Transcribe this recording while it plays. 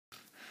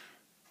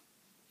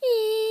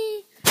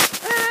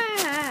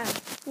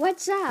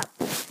What's up?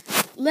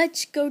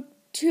 Let's go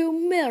to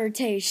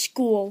military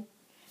school.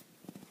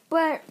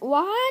 But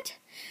what?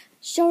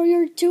 So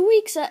you're 2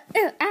 weeks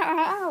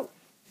out.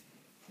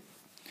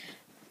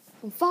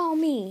 Follow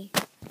me.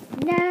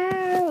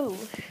 No.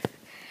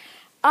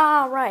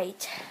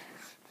 Alright.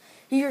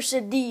 Here's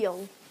the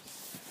deal.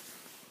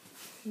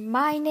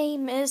 My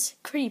name is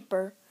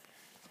Creeper.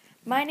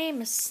 My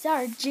name is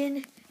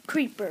Sergeant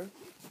Creeper.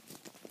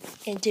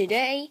 And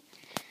today,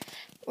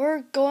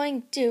 we're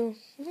going to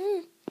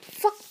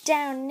fuck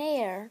down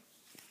there.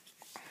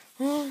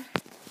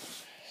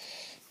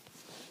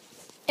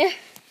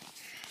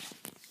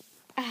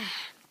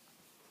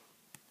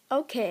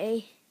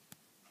 Okay.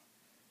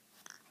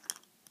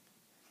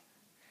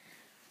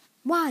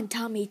 1,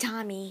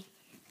 Tommy.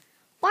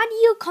 Why do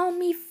you call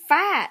me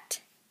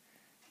fat?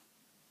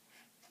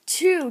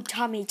 2,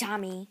 Tommy.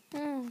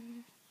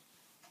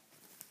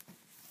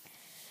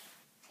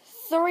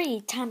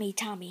 3,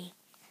 Tommy.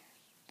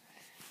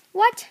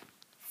 What?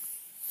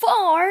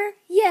 4?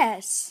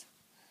 Yes.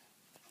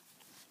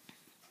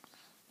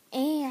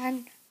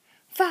 And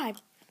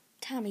 5,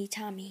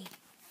 Tommy.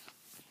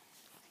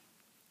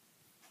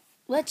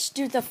 Let's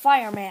do the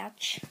fire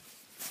match.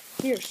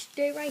 Here,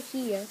 stay right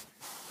here.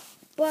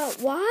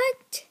 But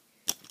what?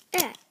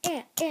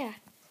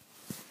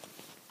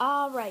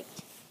 Alright.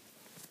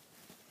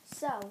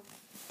 So,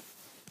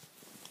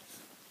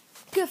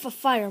 give a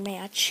fire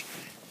match.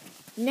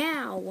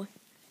 Now.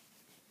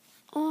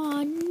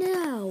 Oh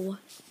no.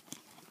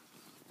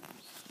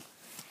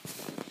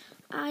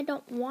 I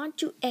don't want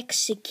to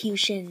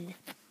execution.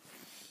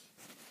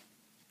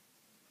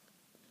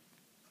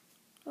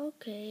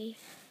 Okay.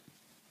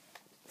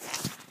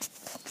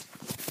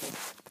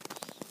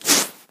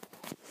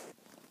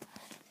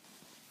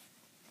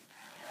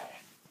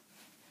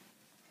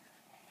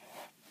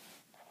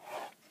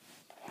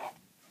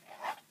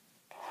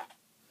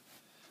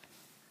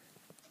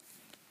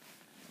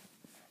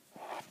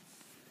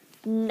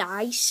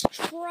 Nice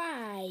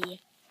try.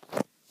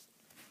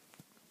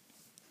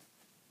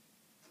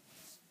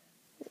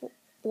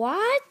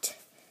 What?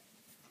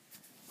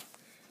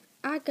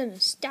 I'm gonna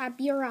stab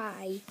your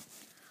eye.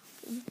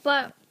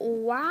 But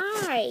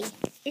why?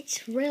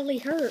 It's really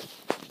hurt.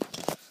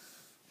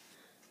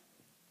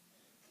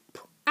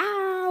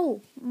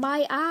 Ow!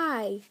 My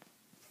eye.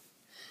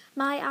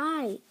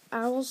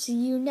 I will see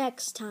you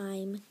next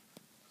time.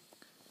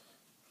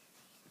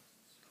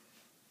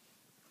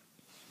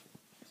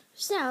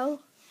 So,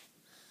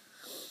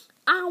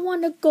 I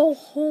want to go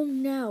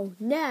home now.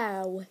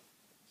 No.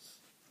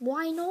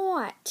 Why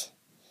not?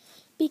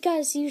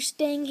 Because you're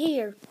staying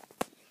here.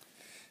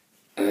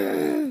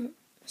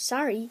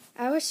 Sorry,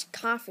 I was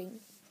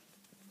coughing.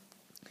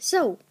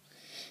 So,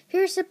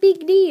 here's a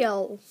big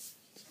deal.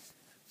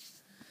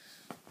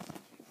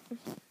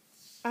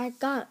 I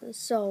got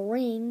some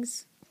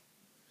rings.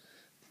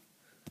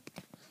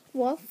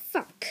 Well,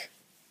 fuck.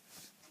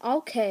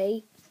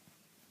 Okay.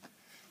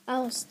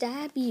 I'll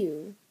stab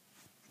you.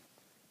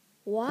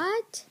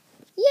 What?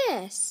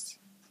 Yes.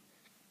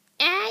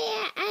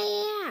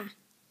 Yeah.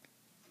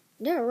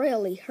 That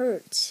really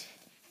hurts.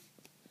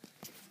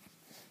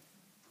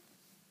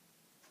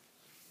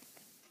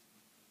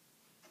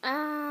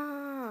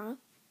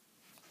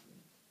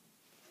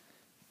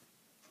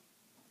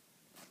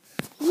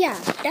 Yeah,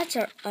 that's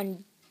a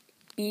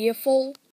beautiful